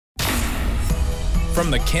from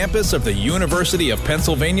the campus of the University of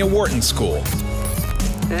Pennsylvania Wharton School.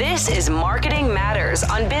 This is Marketing Matters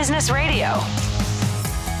on Business Radio.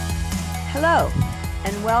 Hello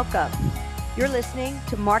and welcome. You're listening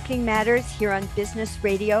to Marketing Matters here on Business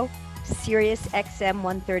Radio, Sirius XM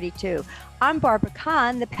 132. I'm Barbara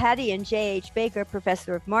Kahn, the Patty and J.H. Baker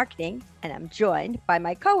Professor of Marketing, and I'm joined by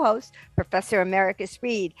my co-host, Professor Americus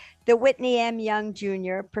Reed, the Whitney M. Young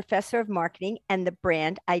Jr. Professor of Marketing and the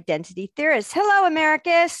Brand Identity Theorist. Hello,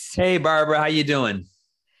 Americus. Hey, Barbara, how you doing?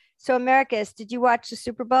 So, Americus, did you watch the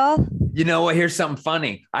Super Bowl? You know what? Here's something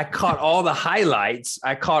funny. I caught all the highlights.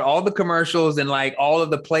 I caught all the commercials and like all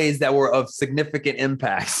of the plays that were of significant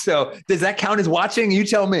impact. So does that count as watching? You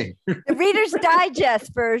tell me. The Reader's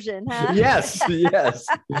Digest version, huh? Yes, yes.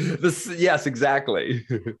 Yes, exactly.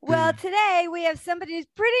 Well, today we have somebody who's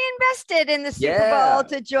pretty invested in the Super Bowl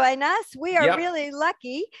to join us. We are really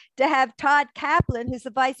lucky to have Todd Kaplan, who's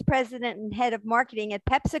the Vice President and Head of Marketing at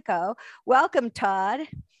PepsiCo. Welcome, Todd.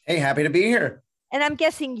 Hey, happy to be here. And I'm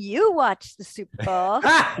guessing you watched the Super Bowl.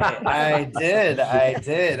 I did.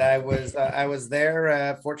 I was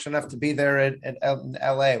there, fortunate enough to be there in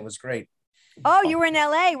LA. It was great. Oh, you were in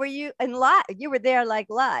LA. Were you in live? You were there like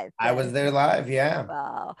live. I was there live. Yeah.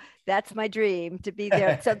 Wow. That's my dream, to be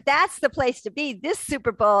there. So that's the place to be. This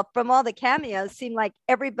Super Bowl, from all the cameos, seemed like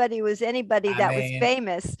everybody was anybody that was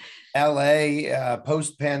famous. LA,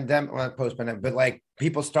 post-pandemic, but like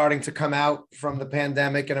people starting to come out from the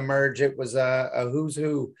pandemic and emerge. It was a who's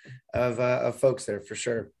who of folks there for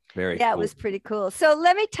sure. Very cool. It was pretty cool. So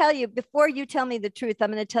let me tell you, before you tell me the truth,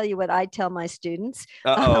 I'm going to tell you what I tell my students.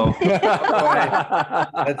 Uh-oh.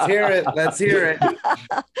 Let's hear it.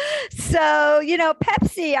 So, you know,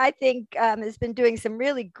 Pepsi, I think, has been doing some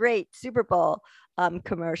really great Super Bowl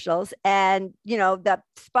commercials, and you know, the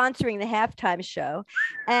sponsoring the halftime show,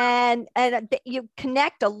 and you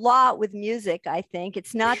connect a lot with music. I think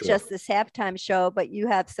it's not just this halftime show, but you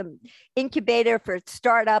have some incubator for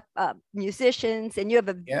startup musicians, and you have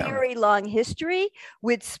a very long history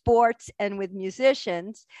with sports and with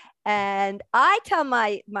musicians. And I tell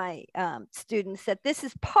my students that this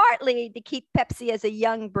is partly to keep Pepsi as a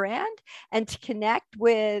young brand and to connect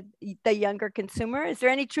with the younger consumer. Is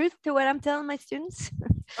there any truth to what I'm telling my students?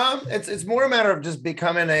 It's more a matter of just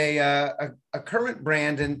becoming a current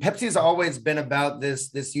brand, and Pepsi's always been about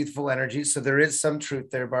this youthful energy. So there is some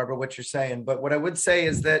truth there, Barbara, what you're saying. But what I would say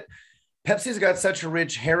is that Pepsi's got such a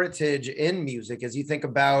rich heritage in music. As you think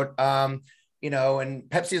about you know, and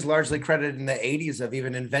Pepsi is largely credited in the 80s of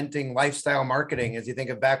even inventing lifestyle marketing. As you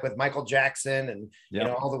think of back with Michael Jackson and, you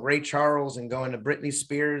know, all the Ray Charles and going to Britney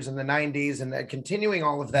Spears in the 90s and continuing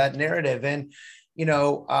all of that narrative. And, you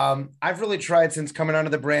know, I've really tried since coming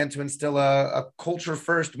onto the brand to instill a culture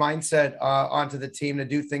first mindset onto the team to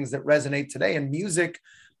do things that resonate today. And music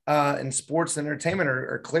and sports and entertainment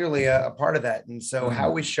are clearly a part of that. And so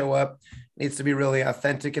how we show up needs to be really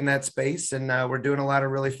authentic in that space. And we're doing a lot of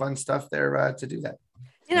really fun stuff there to do that.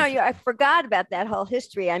 You know, I forgot about that whole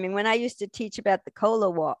history. I mean, when I used to teach about the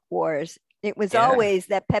cola wars, it was always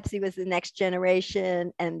that Pepsi was the next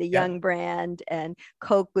generation and the young brand, and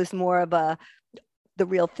Coke was more of the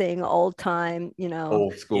real thing, old time, you know,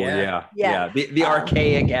 old school. Yeah. The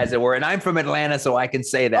archaic, as it were. And I'm from Atlanta, so I can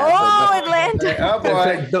say that. Oh, Atlanta. Oh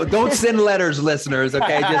boy. Don't send letters, listeners.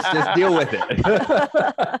 Okay. Just deal with it.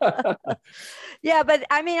 Yeah, but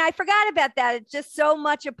I mean, I forgot about that. It's just so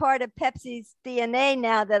much a part of Pepsi's DNA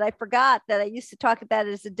now that I forgot that I used to talk about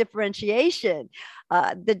it as a differentiation,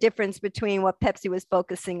 the difference between what Pepsi was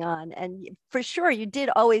focusing on. And for sure, you did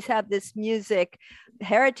always have this music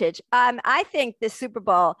heritage. I think this Super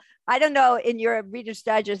Bowl, I don't know in your Reader's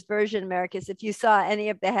Digest version, Americus, if you saw any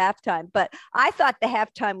of the halftime, but I thought the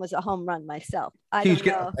halftime was a home run myself.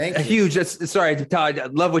 Huge. Sorry, Todd. I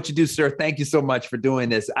love what you do, sir. Thank you so much for doing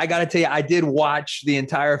this. I got to tell you, I did watch the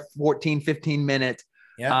entire 15 minute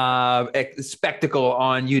spectacle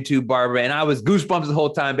on YouTube, Barbara, and I was goosebumps the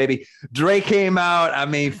whole time, baby. Dre came out. I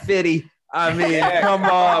mean, 50. I mean, come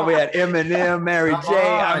on. We had Eminem, Mary J.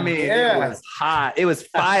 I mean, it was hot. It was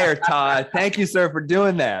fire, Todd. Thank you, sir, for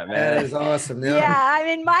doing that, man. That is awesome. Yeah, I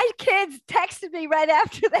mean, my kids texted me right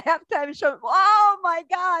after the halftime show. Oh, my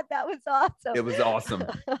God, that was awesome. It was awesome.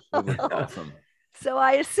 It was awesome. So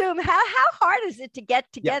I assume, how hard is it to get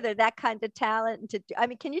together that kind of talent? And to do, I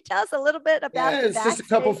mean, can you tell us a little bit about it's just a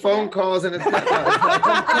couple phone calls and it's not,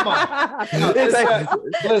 come on.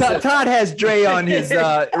 Todd has Dre on his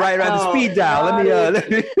right around the speed dial.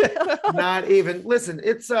 Let me not even listen.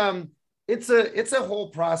 It's a whole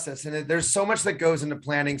process, and there's so much that goes into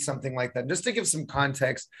planning something like that. Just to give some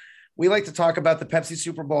context, we like to talk about the Pepsi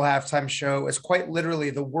Super Bowl halftime show as quite literally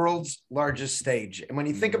the world's largest stage. And when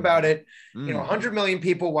you think about it, 100 million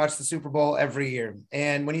people watch the Super Bowl every year.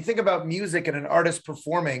 And when you think about music and an artist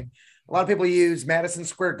performing, a lot of people use Madison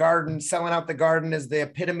Square Garden, selling out the Garden as the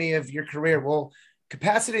epitome of your career. Well,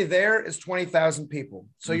 capacity there is 20,000 people.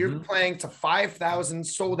 So you're playing to 5,000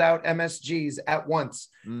 sold out MSGs at once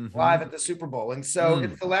live at the Super Bowl. And so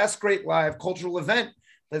it's the last great live cultural event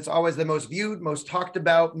that's always the most viewed, most talked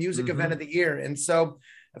about music event of the year. And so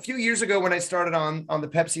a few years ago when I started on the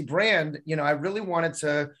Pepsi brand, I really wanted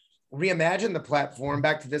to reimagine the platform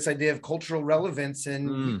back to this idea of cultural relevance and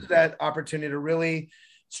use that opportunity to really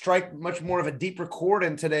strike much more of a deeper chord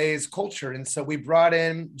in today's culture. And so we brought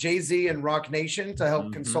in Jay-Z and Rock Nation to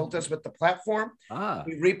help consult us with the platform.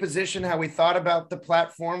 We repositioned how we thought about the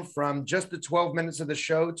platform from just the 12 minutes of the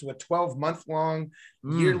show to a 12-month-long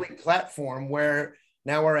yearly platform where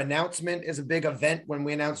now our announcement is a big event when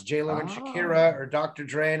we announce J-Lo and Shakira or Dr.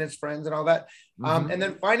 Dre and his friends and all that. And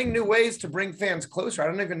then finding new ways to bring fans closer. I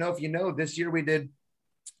don't even know if you know, this year we did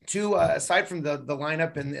two, aside from the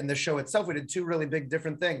lineup and the show itself, we did two really big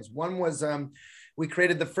different things. One was we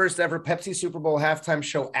created the first ever Pepsi Super Bowl halftime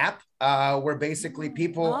show app, where basically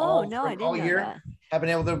people all year have been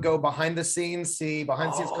able to go behind the scenes, see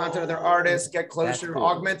behind the scenes content of their artists, get closer,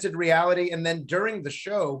 augmented reality. And then during the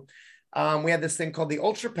show, we had this thing called the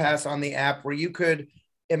Ultra Pass on the app where you could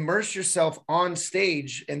immerse yourself on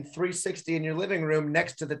stage in 360 in your living room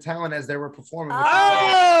next to the talent as they were performing.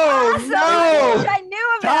 Awesome. No! I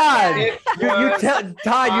knew about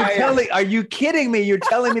Todd, you're telling, are you kidding me? You're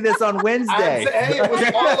telling me this on Wednesday. Hey, it was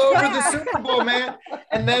all over the Super Bowl, man.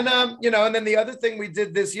 And then, and then the other thing we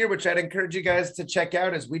did this year, which I'd encourage you guys to check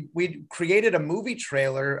out, is we created a movie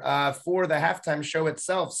trailer for the halftime show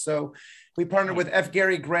itself. So we partnered with F.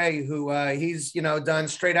 Gary Gray, who he's, done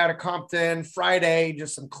Straight Outta Compton, Friday,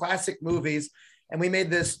 just some classic movies. And we made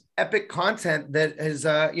this epic content that is,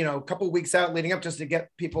 a couple of weeks out leading up just to get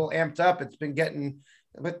people amped up. It's been getting,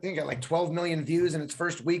 I think, got like 12 million views in its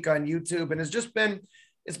first week on YouTube. And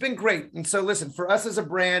it's been great. And so listen, for us as a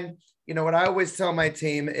brand, what I always tell my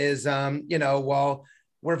team is, while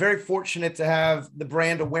we're very fortunate to have the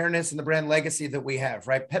brand awareness and the brand legacy that we have,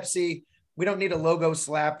 right? Pepsi, we don't need a logo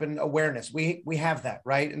slap and awareness. We have that,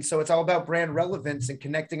 right? And so it's all about brand relevance and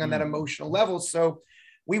connecting on that emotional level. So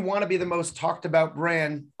we want to be the most talked about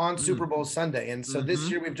brand on Super Bowl Sunday. And so this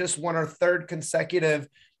year we've just won our third consecutive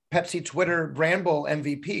Pepsi Twitter Brand Bowl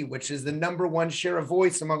MVP, which is the #1 share of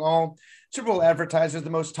voice among all Super Bowl advertisers, the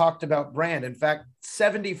most talked about brand. In fact,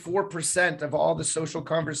 74% of all the social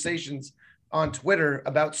conversations on Twitter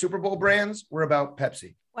about Super Bowl brands were about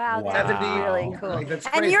Pepsi. Wow, that's really cool. Like, that's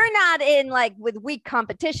and crazy. you're not in like with weak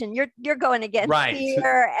competition. You're going against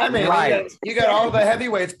here. And you got all the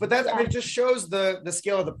heavyweights, but it just shows the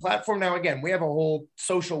scale of the platform. Now, again, we have a whole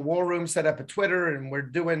social war room set up at Twitter, and we're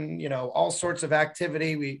doing all sorts of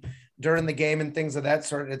activity during the game and things of that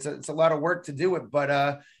sort. It's a lot of work to do it,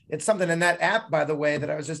 but it's something in that app, by the way, that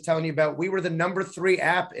I was just telling you about. We were the #3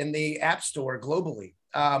 app in the App Store globally.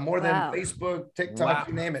 More than Facebook, TikTok,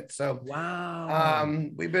 you name it. So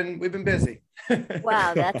we've been busy.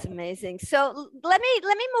 Wow, that's amazing. So let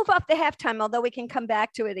me move off the halftime, although we can come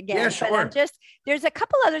back to it again. Yeah, sure. But there's a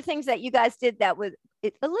couple other things that you guys did that was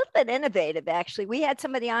a little bit innovative, actually. We had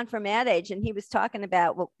somebody on from Ad Age, and he was talking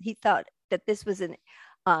about he thought that this was an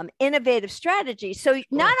innovative strategy. So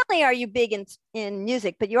not only are you big in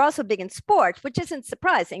music, but you're also big in sports, which isn't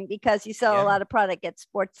surprising because you sell a lot of product at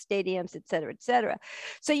sports stadiums, et cetera, et cetera.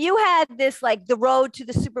 So you had this like the road to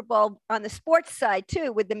the Super Bowl on the sports side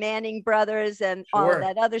too, with the Manning brothers and all of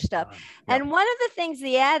that other stuff. And one of the things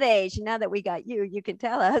the Ad Age, now that we got you can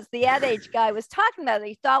tell us, the Ad Age guy was talking about that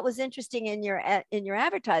he thought was interesting in your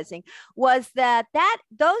advertising was that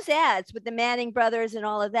those ads with the Manning brothers and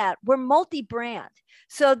all of that were multi-brand.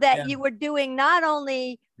 So that you were doing not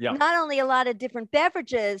only a lot of different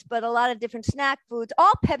beverages, but a lot of different snack foods,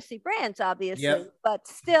 all Pepsi brands, obviously, but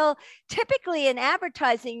still typically in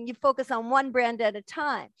advertising, you focus on one brand at a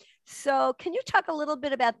time. So can you talk a little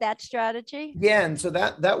bit about that strategy? Yeah, and so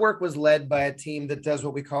that work was led by a team that does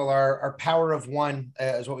what we call our power of one,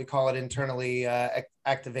 is what we call it internally,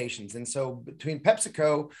 activations. And so between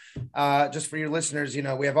PepsiCo, just for your listeners,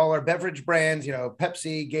 we have all our beverage brands,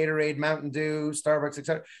 Pepsi, Gatorade, Mountain Dew, Starbucks, et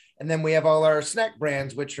cetera. And then we have all our snack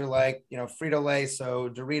brands, which are like, Frito-Lay, so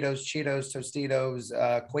Doritos, Cheetos,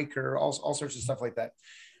 Tostitos, Quaker, all sorts of stuff like that.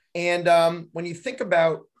 And when you think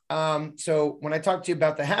about, so when I talk to you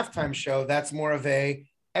about the halftime show, that's more of a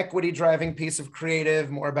equity driving piece of creative,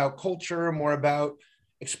 more about culture, more about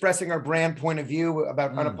expressing our brand point of view,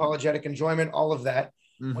 about unapologetic enjoyment, all of that.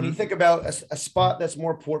 When you think about a spot that's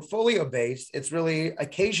more portfolio based, it's really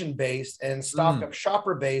occasion based and stock up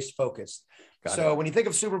shopper based focused. So when you think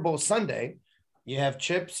of Super Bowl Sunday, you have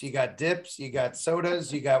chips, you got dips, you got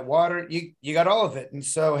sodas, you got water, you got all of it. And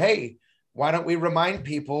so, hey, why don't we remind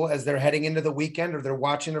people as they're heading into the weekend or they're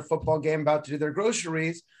watching their football game, about to do their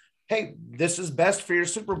groceries, hey, this is best for your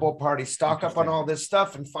Super Bowl party. Stock up on all this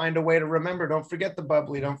stuff and find a way to remember. Don't forget the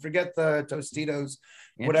bubbly. Don't forget the Tostitos,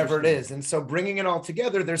 whatever it is. And so bringing it all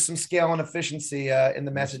together, there's some scale and efficiency in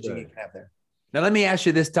the messaging you can have there. Now, let me ask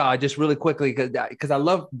you this, Todd, just really quickly, because I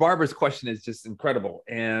love Barbara's question is just incredible.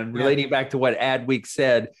 And relating back to what Adweek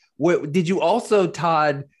said, did you also,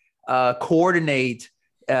 Todd, coordinate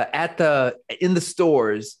in the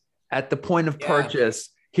stores at the point of purchase?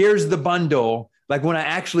 Here's the bundle. Like when I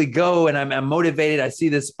actually go and I'm motivated, I see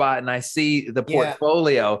this spot and I see the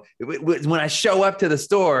portfolio. When I show up to the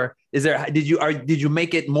store, did you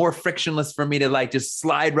make it more frictionless for me to like just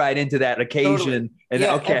slide right into that occasion?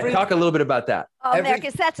 Totally. And talk a little bit about that. Oh,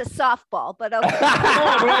 Marcus, that's a softball, but okay. No, but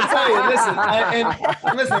I tell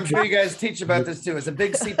you, listen, I'm sure you guys teach about this too. As a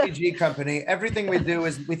big CPG company, everything we do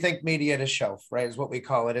is we think media to shelf, right? Is what we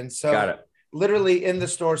call it. And so, got it. Literally in the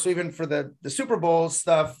store. So even for the Super Bowl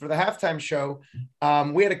stuff, for the halftime show,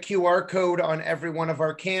 we had a QR code on every one of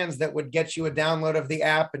our cans that would get you a download of the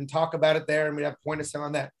app and talk about it there. And we'd have point of sale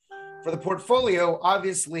on that. For the portfolio,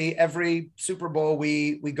 obviously every Super Bowl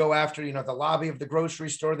we go after, the lobby of the grocery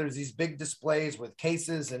store. There's these big displays with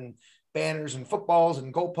cases and banners and footballs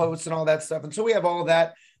and goalposts and all that stuff. And so we have all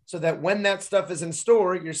that so that when that stuff is in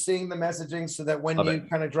store, you're seeing the messaging so that when you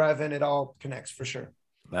kind of drive in, it all connects for sure.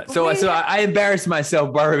 So I embarrassed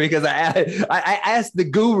myself, Barbara, because I asked the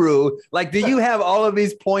guru, like, do you have all of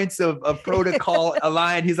these points of protocol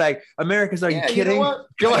aligned? He's like, Americans, are you kidding? You know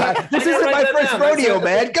Come on. This isn't my first rodeo,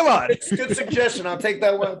 man. Come on. It's a good suggestion. I'll take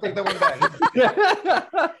that one. Back.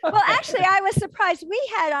 Well, actually, I was surprised. We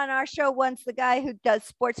had on our show once the guy who does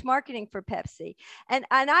sports marketing for Pepsi. And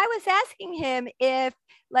I was asking him if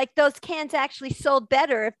like those cans actually sold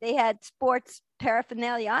better if they had sports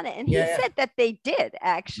paraphernalia on it. And he said that they did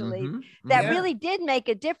actually, that really did make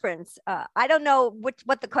a difference. I don't know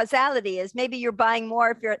what the causality is. Maybe you're buying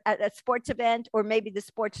more if you're at a sports event, or maybe the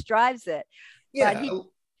sports drives it. Yeah.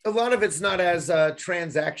 A lot of it's not as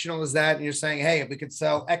transactional as that. And you're saying, hey, we could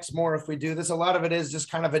sell X more if we do this. A lot of it is just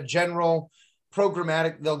kind of a general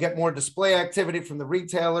programmatic. They'll get more display activity from the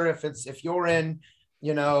retailer. If you're in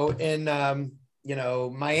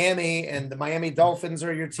Miami and the Miami Dolphins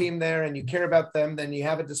are your team there and you care about them, then you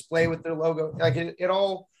have a display with their logo. Like it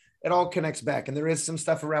all connects back. And there is some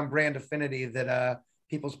stuff around brand affinity that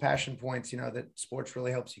people's passion points, that sports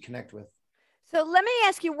really helps you connect with. So let me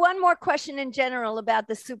ask you one more question in general about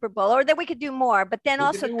the Super Bowl, or that we could do more, but then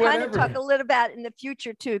also kind of talk a little about in the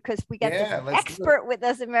future too, because we got this expert with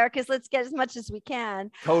us, Americans. Let's get as much as we can.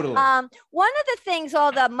 Totally. One of the things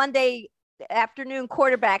all the Monday afternoon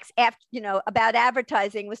quarterbacks about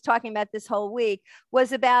advertising was talking about this whole week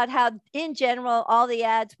was about how in general all the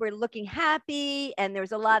ads were looking happy and there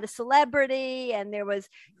was a lot of celebrity, and there was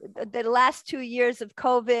the last 2 years of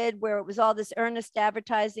COVID where it was all this earnest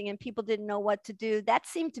advertising and people didn't know what to do. That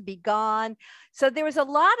seemed to be gone. So there was a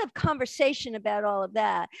lot of conversation about all of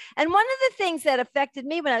that. And one of the things that affected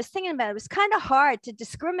me when I was thinking about it was kind of hard to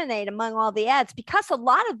discriminate among all the ads because a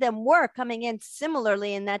lot of them were coming in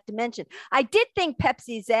similarly in that dimension. I did think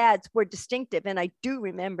Pepsi's ads were distinctive, and I do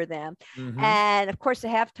remember them. And of course, the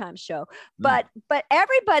halftime show. But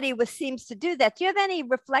everybody seems to do that. Do you have any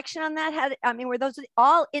reflection on that? Were those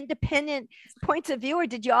all independent points of view, or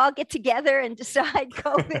did you all get together and decide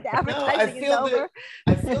COVID advertising is over?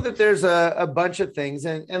 I feel that there's a bunch of things,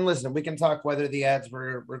 and listen, we can talk whether the ads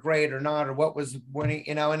were great or not, or what was winning,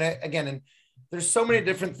 and there's so many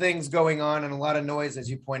different things going on and a lot of noise, as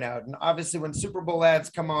you point out. And obviously when Super Bowl ads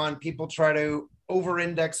come on, people try to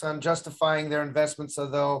over-index on justifying their investment. So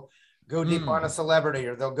they'll go deep on a celebrity,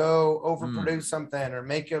 or they'll go overproduce something, or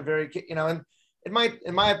make a very, and in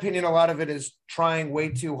my opinion, a lot of it is trying way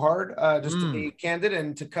too hard, just to be candid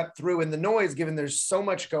and to cut through in the noise, given there's so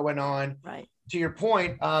much going on. Right. To your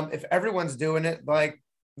point, if everyone's doing it, like,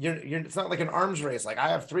 it's not like an arms race. Like I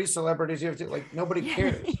have 3 celebrities, you have 2, like nobody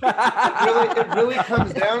cares. It really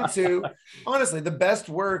comes down to, honestly, the best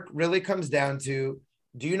work really comes down to,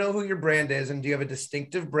 do you know who your brand is? And do you have a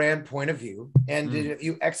distinctive brand point of view? And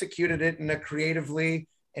you executed it in a creatively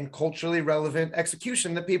and culturally relevant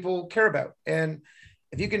execution that people care about? And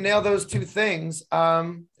if you can nail those 2 things, it's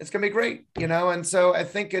going to be great, And so I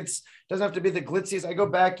think doesn't have to be the glitziest. I go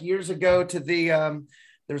back years ago to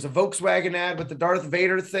there was a Volkswagen ad with the Darth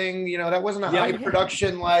Vader thing, that wasn't a high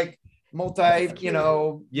production, like Yep.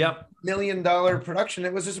 $1 million production.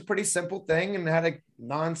 It was just a pretty simple thing and had a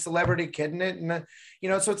non-celebrity kid in it. And,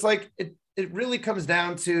 so it's like, it really comes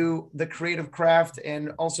down to the creative craft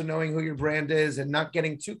and also knowing who your brand is and not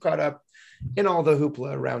getting too caught up in all the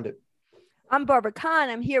hoopla around it. I'm Barbara Kahn.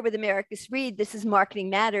 I'm here with Americus Reed. This is Marketing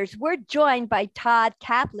Matters. We're joined by Todd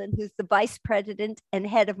Kaplan, who's the Vice President and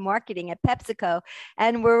Head of Marketing at PepsiCo.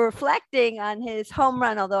 And we're reflecting on his home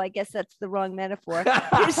run, although I guess that's the wrong metaphor.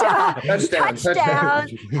 His touchdown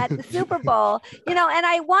at the Super Bowl. And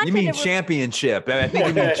I wanted You mean championship. I think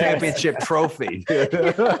you mean championship trophy. Yeah.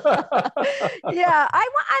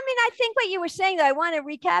 I think what you were saying, though, I want to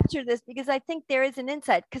recapture this because I think there is an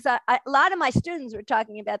insight. Because a lot of my students were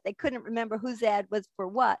talking about they couldn't remember whose ad was for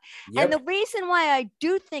what. Yep. And the reason why I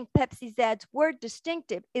do think Pepsi's ads were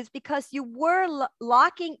distinctive is because you were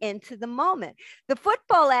locking into the moment. The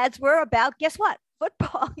football ads were about, guess what?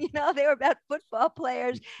 Football. They were about football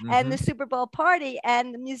players and the Super Bowl party,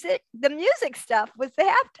 and the music stuff was the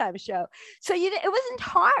halftime show. So it wasn't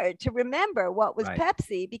hard to remember what was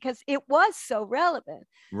Pepsi because it was so relevant.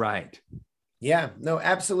 Right. Yeah, no,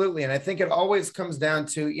 absolutely. And I think it always comes down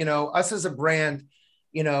to, us as a brand,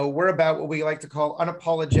 we're about what we like to call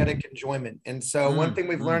unapologetic enjoyment. And so one thing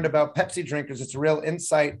we've learned about Pepsi drinkers, it's a real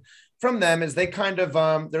insight from them, is they kind of,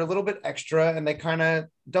 they're a little bit extra and they kind of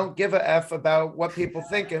don't give a F about what people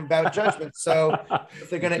think about judgment. So if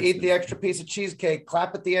they're going to eat the extra piece of cheesecake,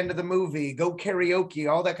 clap at the end of the movie, go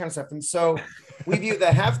karaoke, all that kind of stuff. And so we view the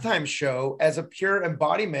halftime show as a pure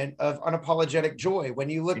embodiment of unapologetic joy. When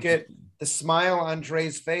you look at the smile on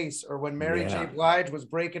Dre's face, or when Mary J. Blige was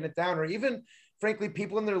breaking it down, or even frankly,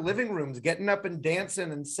 people in their living rooms getting up and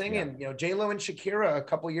dancing and singing, J-Lo and Shakira a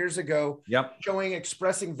couple years ago,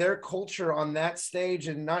 expressing their culture on that stage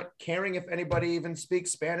and not caring if anybody even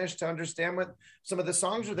speaks Spanish to understand what some of the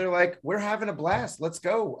songs are. They're like, we're having a blast. Let's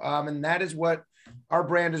go. And that is what our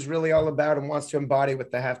brand is really all about and wants to embody with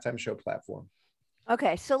the halftime show platform.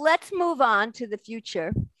 Okay. So let's move on to the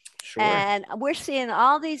future. Sure. And we're seeing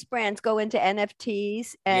all these brands go into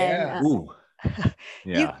NFTs and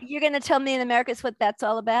you're going to tell me in Americus what that's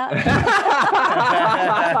all about?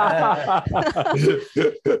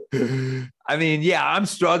 I mean, I'm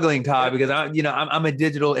struggling, Todd, because I'm a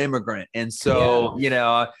digital immigrant. And so,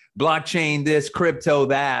 blockchain, this, crypto,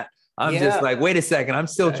 that. I'm just like, wait a second. I'm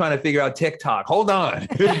still trying to figure out TikTok. Hold on.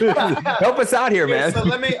 Help us out here, man. So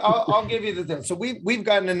I'll give you the thing. So we've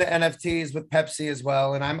gotten into NFTs with Pepsi as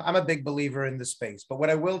well. And I'm a big believer in the space. But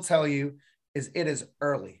what I will tell you is it is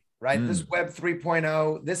early. Right. This Web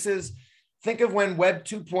 3.0, think of when Web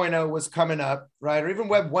 2.0 was coming up, right? Or even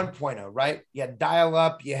Web 1.0, right? You had dial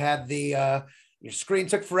up, you had your screen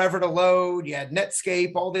took forever to load, you had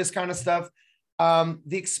Netscape, all this kind of stuff.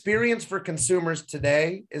 The experience for consumers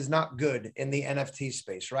today is not good in the NFT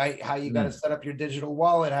space, right? How you got to set up your digital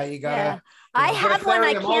wallet, how you got to. I have one,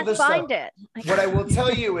 I can't find it. What I will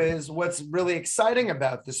tell you is what's really exciting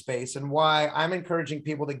about the space and why I'm encouraging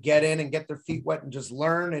people to get in and get their feet wet and just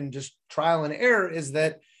learn and just trial and error is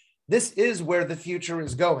that this is where the future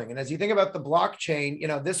is going. And as you think about the blockchain,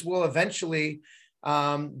 this will eventually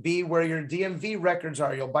be where your DMV records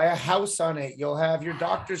are. You'll buy a house on it. You'll have your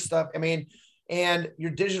doctor's stuff. And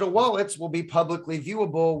your digital wallets will be publicly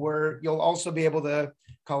viewable, where you'll also be able to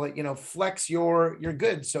call it, flex your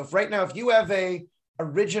goods. So if you have a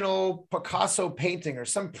original Picasso painting or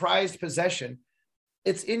some prized possession,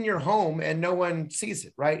 it's in your home and no one sees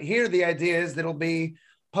it, right? Here, the idea is that it'll be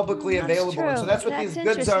publicly available. And so that's what these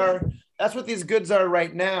goods are. That's what these goods are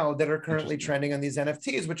right now that are currently trending on these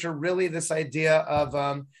NFTs, which are really this idea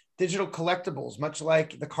of digital collectibles, much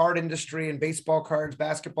like the card industry and baseball cards,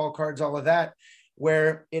 basketball cards, all of that,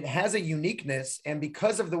 where it has a uniqueness. And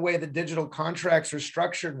because of the way the digital contracts are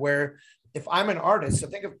structured, where if I'm an artist, so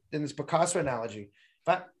think of in this Picasso analogy,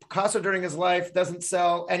 Picasso during his life doesn't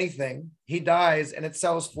sell anything, he dies and it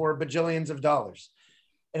sells for bajillions of dollars.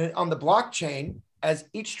 And on the blockchain, as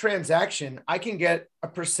each transaction, I can get a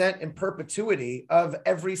 % in perpetuity of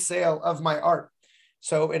every sale of my art.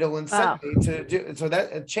 So it'll incent me to do, so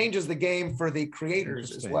that it changes the game for the creators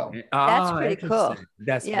as well. That's pretty cool.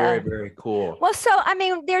 That's very, very cool. Well, so,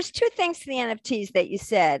 there's two things to the NFTs that you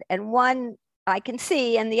said, and one I can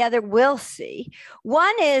see and the other will see.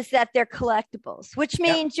 One is that they're collectibles, which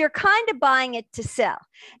means you're kind of buying it to sell.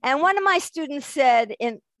 And one of my students said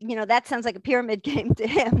that sounds like a pyramid game to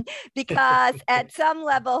him, because at some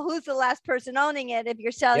level, who's the last person owning it if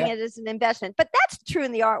you're selling it as an investment? But that's true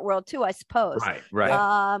in the art world too, I suppose.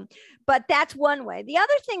 Right. But that's one way. The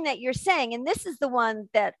other thing that you're saying, and this is the one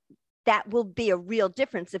that that will be a real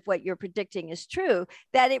difference if what you're predicting is true,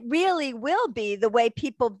 that it really will be the way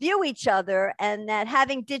people view each other, and that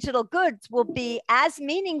having digital goods will be as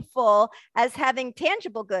meaningful as having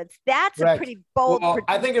tangible goods. That's a pretty bold prediction.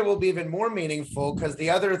 I think it will be even more meaningful, because the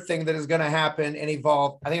other thing that is going to happen and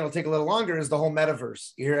evolve, I think it'll take a little longer, is the whole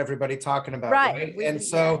metaverse. You hear everybody talking about, right? And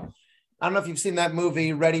so I don't know if you've seen that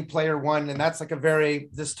movie, Ready Player One, and that's like a very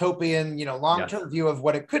dystopian, long-term view of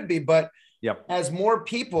what it could be. But as more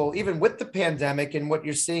people, even with the pandemic, and what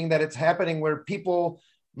you're seeing that it's happening where people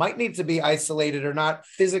might need to be isolated or not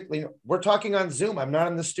physically. We're talking on Zoom. I'm not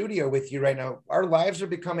in the studio with you right now. Our lives are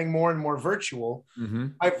becoming more and more virtual.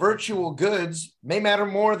 My virtual goods may matter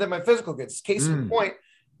more than my physical goods. Case in point,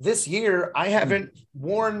 this year, I haven't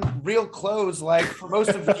worn real clothes like for most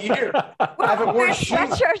of the year. I haven't worn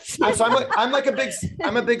shoes. So I'm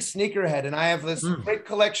a big sneakerhead, and I have this great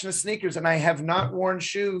collection of sneakers, and I have not worn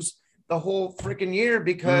shoes the whole freaking year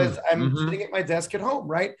because I'm sitting at my desk at home,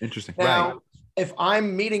 right? Interesting. Now, if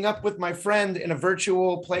I'm meeting up with my friend in a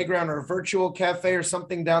virtual playground or a virtual cafe or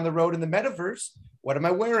something down the road in the metaverse, what am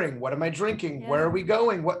I wearing? What am I drinking? Where are we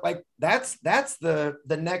going? That's the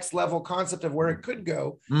next level concept of where it could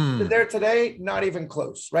go. There today, not even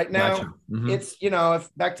close. Right now, it's,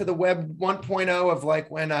 if back to the web 1.0 of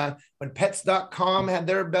like when pets.com had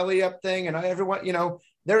their belly up thing, and everyone,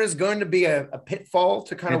 there is going to be a pitfall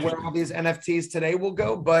to kind of where all these NFTs today will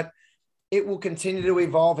go, but it will continue to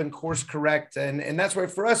evolve and course correct. And that's why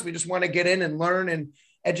for us, we just want to get in and learn and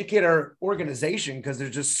educate our organization, because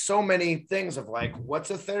there's just so many things of like,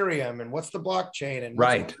 what's Ethereum and what's the blockchain and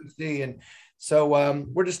what's NFT. And so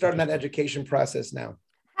we're just starting that education process now.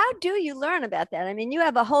 How do you learn about that? I mean, you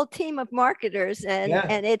have a whole team of marketers, and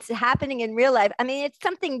it's happening in real life. I mean, it's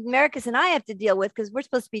something Americus and I have to deal with because we're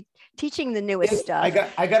supposed to be teaching the newest stuff. I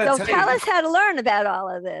got to tell us how to learn about all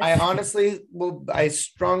of this. I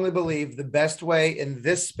strongly believe the best way in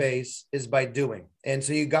this space is by doing. And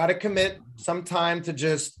so you got to commit some time to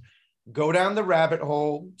just go down the rabbit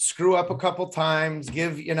hole, screw up a couple times,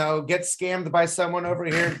 get scammed by someone over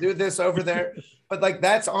here, do this over there. But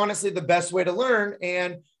that's honestly the best way to learn.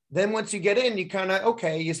 And then once you get in, you kind of,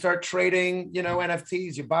 you start trading,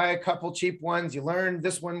 NFTs, you buy a couple cheap ones, you learn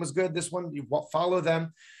this one was good, this one, you follow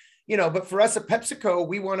them, but for us at PepsiCo,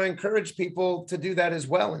 we want to encourage people to do that as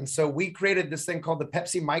well. And so we created this thing called the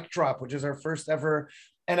Pepsi Mic Drop, which is our first ever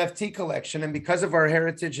NFT collection. And because of our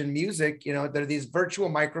heritage in music, there are these virtual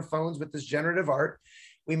microphones with this generative art.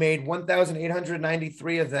 We made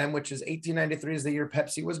 1,893 of them, which is 1893 is the year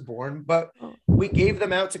Pepsi was born, but we gave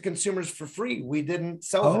them out to consumers for free. We didn't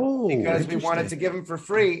sell them because we wanted to give them for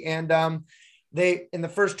free. And they, in the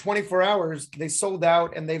first 24 hours, they sold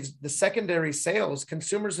out, and the secondary sales,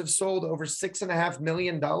 consumers have sold over $6.5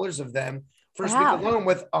 million of them first week alone,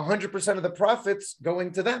 with 100% of the profits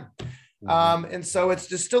going to them. And so it's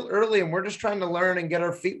just still early, and we're just trying to learn and get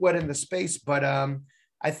our feet wet in the space. But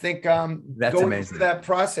I think that's going amazing. through that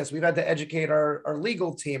process, we've had to educate our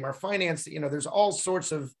legal team, our finance, there's all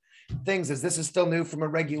sorts of things, as this is still new from a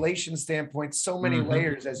regulation standpoint, so many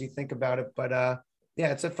layers as you think about it. But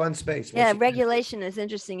it's a fun space. Regulation is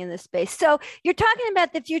interesting in this space. So you're talking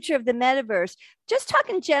about the future of the metaverse. Just talk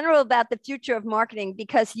in general about the future of marketing,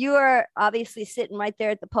 because you are obviously sitting right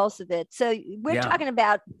there at the pulse of it. So we're talking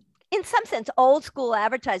about, in some sense, old school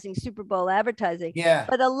advertising, Super Bowl advertising. Yeah.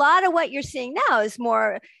 But a lot of what you're seeing now is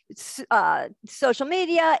more social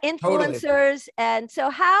media, influencers. And so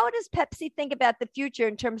how does Pepsi think about the future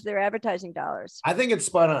in terms of their advertising dollars? I think it's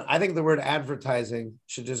spot on. I think the word advertising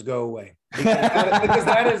should just go away, because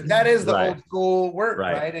that is the old school word,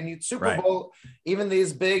 right? And Super Bowl, even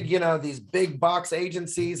these big, these big box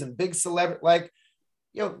agencies and big celebrity,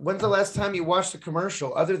 when's the last time you watched a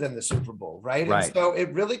commercial other than the Super Bowl, right? And so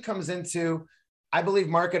it really comes into, I believe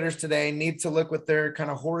marketers today need to look with their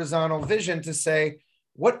kind of horizontal vision to say,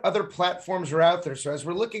 what other platforms are out there? So as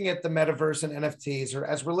we're looking at the metaverse and NFTs, or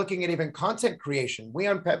as we're looking at even content creation, we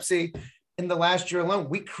on Pepsi, in the last year alone,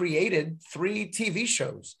 we created 3 TV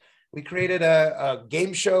shows. We created a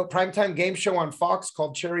game show, primetime game show on Fox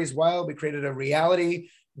called Cherries Wild. We created a reality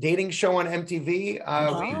dating show on MTV.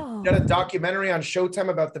 We did a documentary on Showtime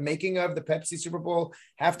about the making of the Pepsi Super Bowl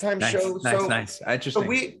halftime show. Nice.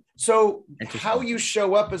 Interesting. So how you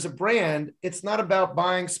show up as a brand, it's not about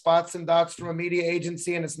buying spots and dots from a media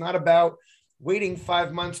agency, and it's not about waiting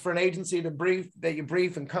 5 months for an agency to brief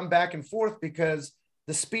and come back and forth, because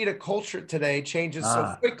the speed of culture today changes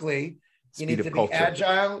so quickly. You need to be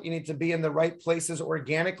agile. You need to be in the right places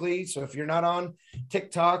organically. So if you're not on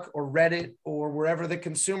TikTok or Reddit or wherever the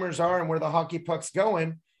consumers are and where the hockey puck's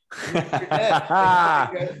going, you're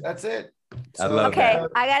dead. That's it. I love Okay, that.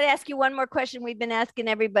 I got to ask you one more question. We've been asking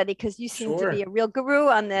everybody because you seem Sure. to be a real guru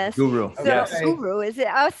on this. Guru. So, Yes. guru, is it?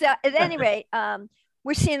 Oh, so at any rate,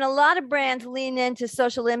 we're seeing a lot of brands lean into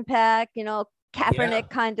social impact, Kaepernick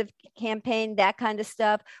kind of campaign, that kind of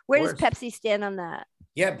stuff. Where does Pepsi stand on that?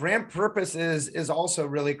 Yeah, brand purpose is also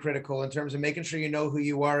really critical in terms of making sure you know who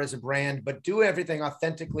you are as a brand, but do everything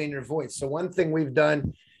authentically in your voice. So one thing we've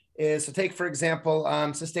done is to take, for example,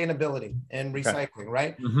 sustainability and recycling,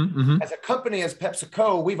 right? As a company, as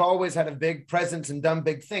PepsiCo, we've always had a big presence and done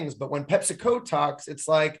big things. But when PepsiCo talks, it's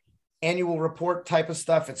like annual report type of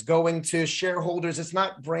stuff. It's going to shareholders. It's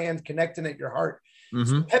not brand connecting at your heart.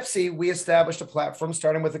 So Pepsi, we established a platform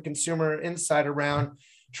starting with a consumer insight around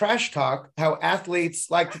trash talk, how athletes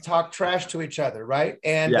like to talk trash to each other, right?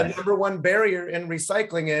 And the number one barrier in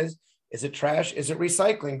recycling is it trash? Is it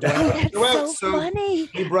recycling? That's so funny.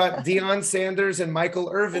 We brought Deion Sanders and Michael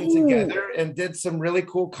Irvin together and did some really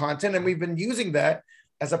cool content. And we've been using that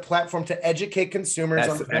as a platform to educate consumers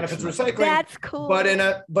on the benefits of recycling. That's cool. But in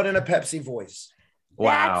a Pepsi voice.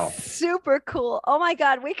 Wow. That's super cool. Oh my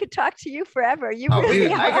God, we could talk to you forever.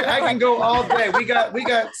 I can go all day. We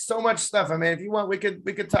got so much stuff. I mean, if you want, we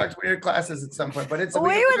could talk to your classes at some point. But we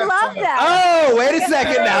would love that. Oh, wait a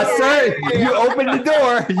second now, sir. You opened the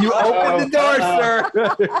door. You opened the door,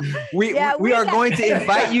 sir. We are going to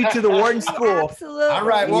invite you to the Wharton School. Absolutely. All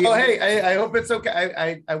right. Well, hey, I hope it's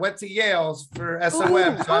okay. I went to Yale for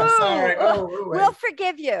SOM, so I'm sorry. We'll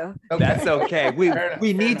forgive you. Okay. That's okay.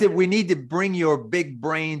 We need to bring your big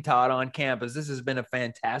brain, Todd, on campus. This has been a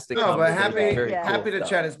fantastic. No, but conversation. happy to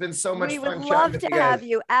chat. It's been so much we fun. would love to have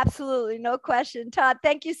you. Absolutely, no question. Todd,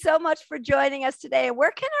 thank you so much for joining us today. And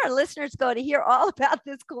where can our listeners go to hear all about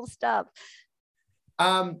this cool stuff?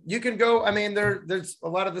 You can go. I mean, there's a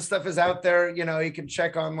lot of the stuff is out there. You can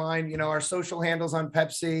check online. Our social handles on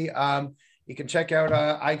Pepsi. You can check out,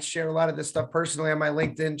 I share a lot of this stuff personally on my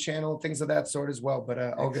LinkedIn channel, things of that sort as well, but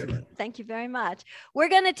all good. Thank you very much. We're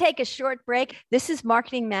going to take a short break. This is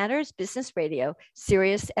Marketing Matters Business Radio,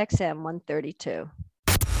 Sirius XM 132.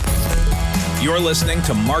 You're listening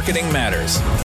to Marketing Matters.